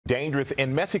Dangerous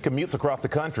and messy commutes across the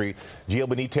country. Gio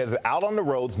Benitez is out on the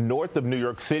roads north of New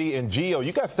York City. And Gio,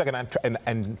 you got stuck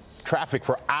in traffic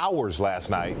for hours last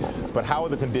night. But how are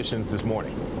the conditions this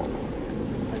morning?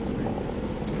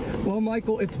 Well,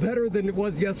 Michael, it's better than it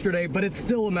was yesterday, but it's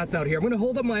still a mess out here. I'm going to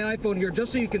hold up my iPhone here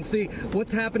just so you can see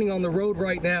what's happening on the road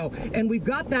right now. And we've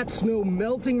got that snow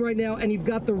melting right now, and you've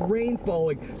got the rain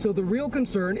falling. So the real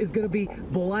concern is going to be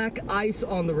black ice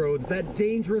on the roads, that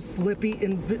dangerous,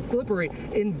 slippery,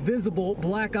 invisible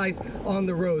black ice on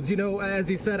the roads. You know,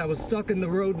 as you said, I was stuck in the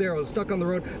road there. I was stuck on the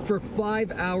road for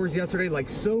 5 hours yesterday, like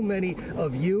so many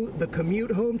of you. The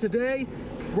commute home today,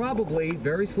 probably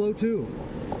very slow too.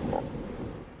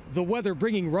 The weather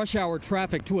bringing rush hour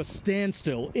traffic to a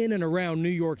standstill in and around New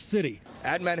York City.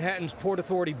 At Manhattan's Port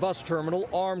Authority bus terminal,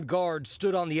 armed guards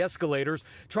stood on the escalators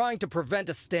trying to prevent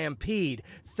a stampede.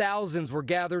 Thousands were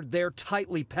gathered there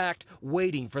tightly packed,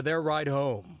 waiting for their ride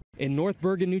home. In North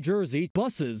Bergen, New Jersey,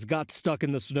 buses got stuck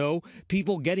in the snow,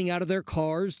 people getting out of their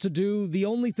cars to do the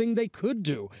only thing they could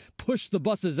do, push the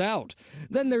buses out.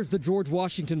 Then there's the George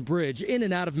Washington Bridge in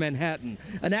and out of Manhattan.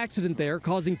 An accident there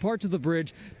causing parts of the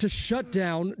bridge to shut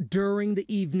down during the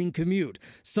evening commute.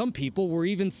 Some people were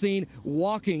even seen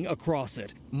walking across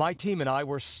it. My team and I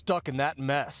were stuck in that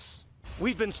mess.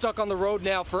 We've been stuck on the road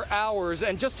now for hours,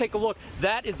 and just take a look.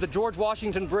 That is the George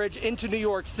Washington Bridge into New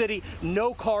York City.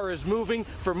 No car is moving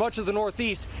for much of the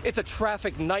Northeast. It's a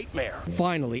traffic nightmare.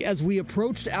 Finally, as we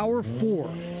approached hour 4,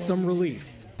 some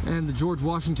relief. And the George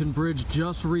Washington Bridge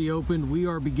just reopened. We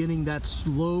are beginning that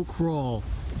slow crawl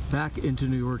back into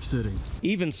New York City.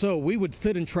 Even so, we would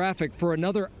sit in traffic for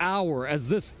another hour as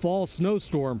this fall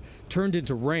snowstorm turned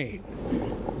into rain.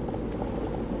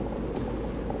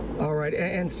 All right,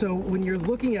 and so when you're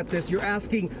looking at this, you're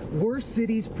asking, were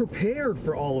cities prepared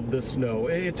for all of this snow?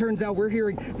 It turns out we're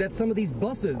hearing that some of these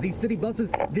buses, these city buses,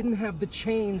 didn't have the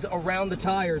chains around the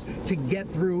tires to get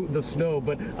through the snow.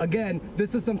 But again,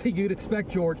 this is something you'd expect,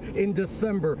 George, in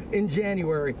December, in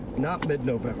January, not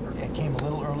mid-November. It came a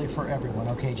little early for everyone.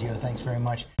 Okay, Gio, thanks very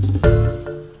much.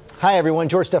 Hi, everyone.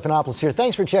 George Stephanopoulos here.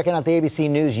 Thanks for checking out the ABC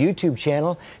News YouTube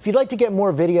channel. If you'd like to get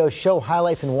more videos, show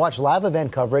highlights, and watch live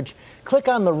event coverage, click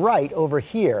on the right over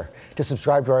here to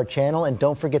subscribe to our channel. And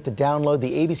don't forget to download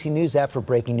the ABC News app for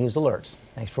breaking news alerts.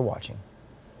 Thanks for watching.